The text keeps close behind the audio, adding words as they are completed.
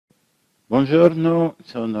Buongiorno,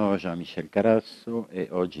 sono Jean-Michel Carasso e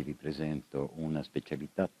oggi vi presento una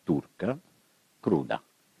specialità turca cruda.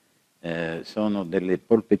 Sono delle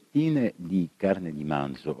polpettine di carne di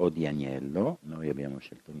manzo o di agnello, noi abbiamo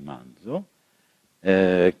scelto il manzo,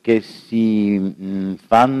 che si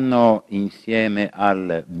fanno insieme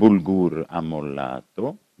al bulgur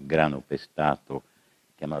ammollato, grano pestato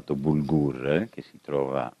chiamato bulgur, che si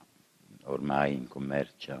trova ormai in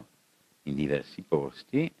commercio in diversi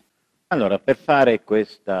posti. Allora, per fare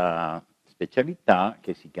questa specialità,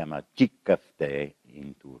 che si chiama Cigkofte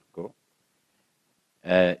in turco,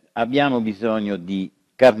 abbiamo bisogno di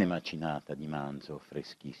carne macinata di manzo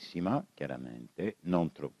freschissima, chiaramente,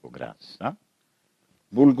 non troppo grassa,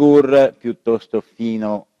 bulgur piuttosto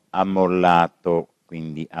fino ammollato,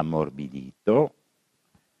 quindi ammorbidito,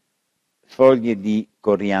 foglie di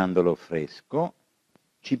coriandolo fresco,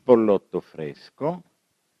 cipollotto fresco,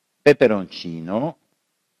 peperoncino,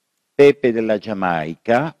 pepe della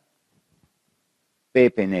Giamaica,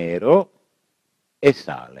 pepe nero e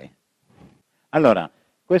sale. Allora,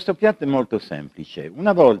 questo piatto è molto semplice.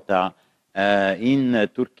 Una volta in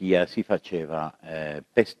Turchia si faceva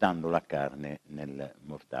pestando la carne nel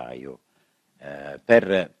mortaio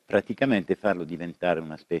per praticamente farlo diventare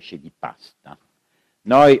una specie di pasta.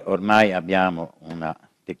 Noi ormai abbiamo una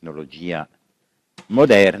tecnologia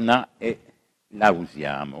moderna e la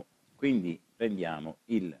usiamo. Quindi prendiamo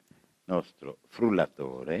il nostro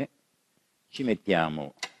frullatore, ci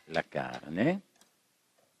mettiamo la carne,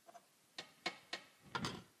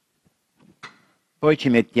 poi ci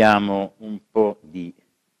mettiamo un po' di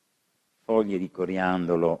foglie di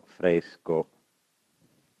coriandolo fresco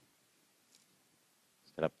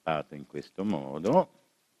strappato in questo modo,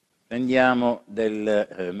 mettiamo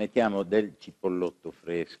del cipollotto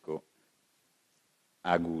fresco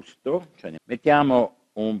a gusto, cioè mettiamo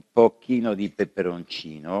un pochino di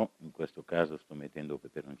peperoncino, in questo caso sto mettendo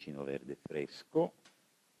peperoncino verde fresco,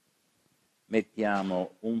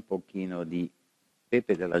 mettiamo un pochino di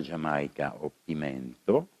pepe della Giamaica o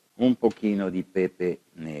pimento, un pochino di pepe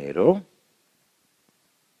nero,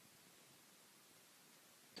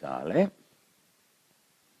 sale,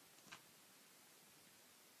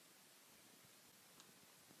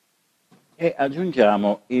 e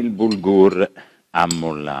aggiungiamo il bulgur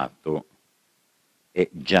ammollato e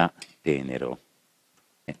già tenero.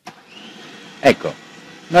 Ecco,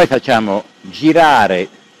 noi facciamo girare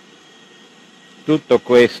tutto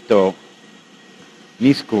questo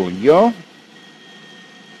miscuglio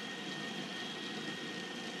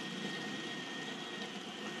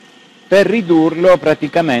per ridurlo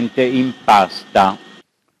praticamente in pasta.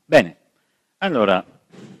 Bene, allora,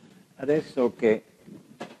 adesso che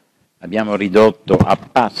abbiamo ridotto a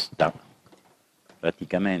pasta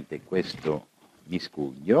praticamente questo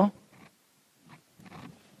miscuglio,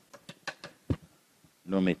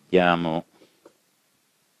 lo mettiamo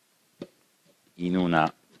in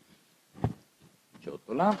una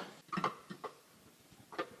ciotola.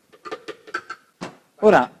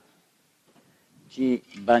 Ora ci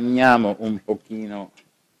bagniamo un pochino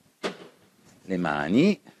le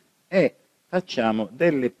mani e facciamo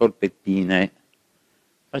delle polpettine.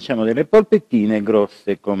 Facciamo delle polpettine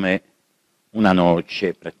grosse come una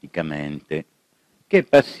noce praticamente, che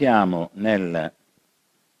passiamo nel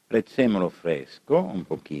prezzemolo fresco un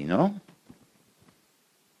pochino.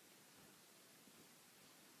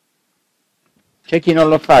 C'è chi non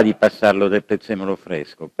lo fa di passarlo del prezzemolo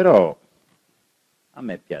fresco, però a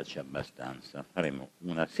me piace abbastanza. Faremo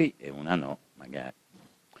una sì e una no, magari.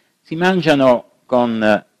 Si mangiano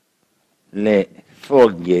con le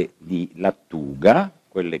foglie di lattuga,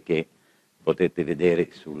 quelle che potete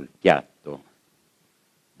vedere sul piatto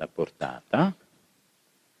da portata,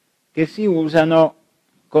 che si usano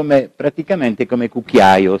praticamente come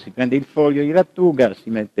cucchiaio. Si prende il foglio di lattuga, si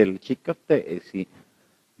mette il ciccotte e si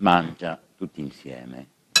mangia tutti insieme.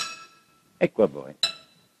 Ecco a voi.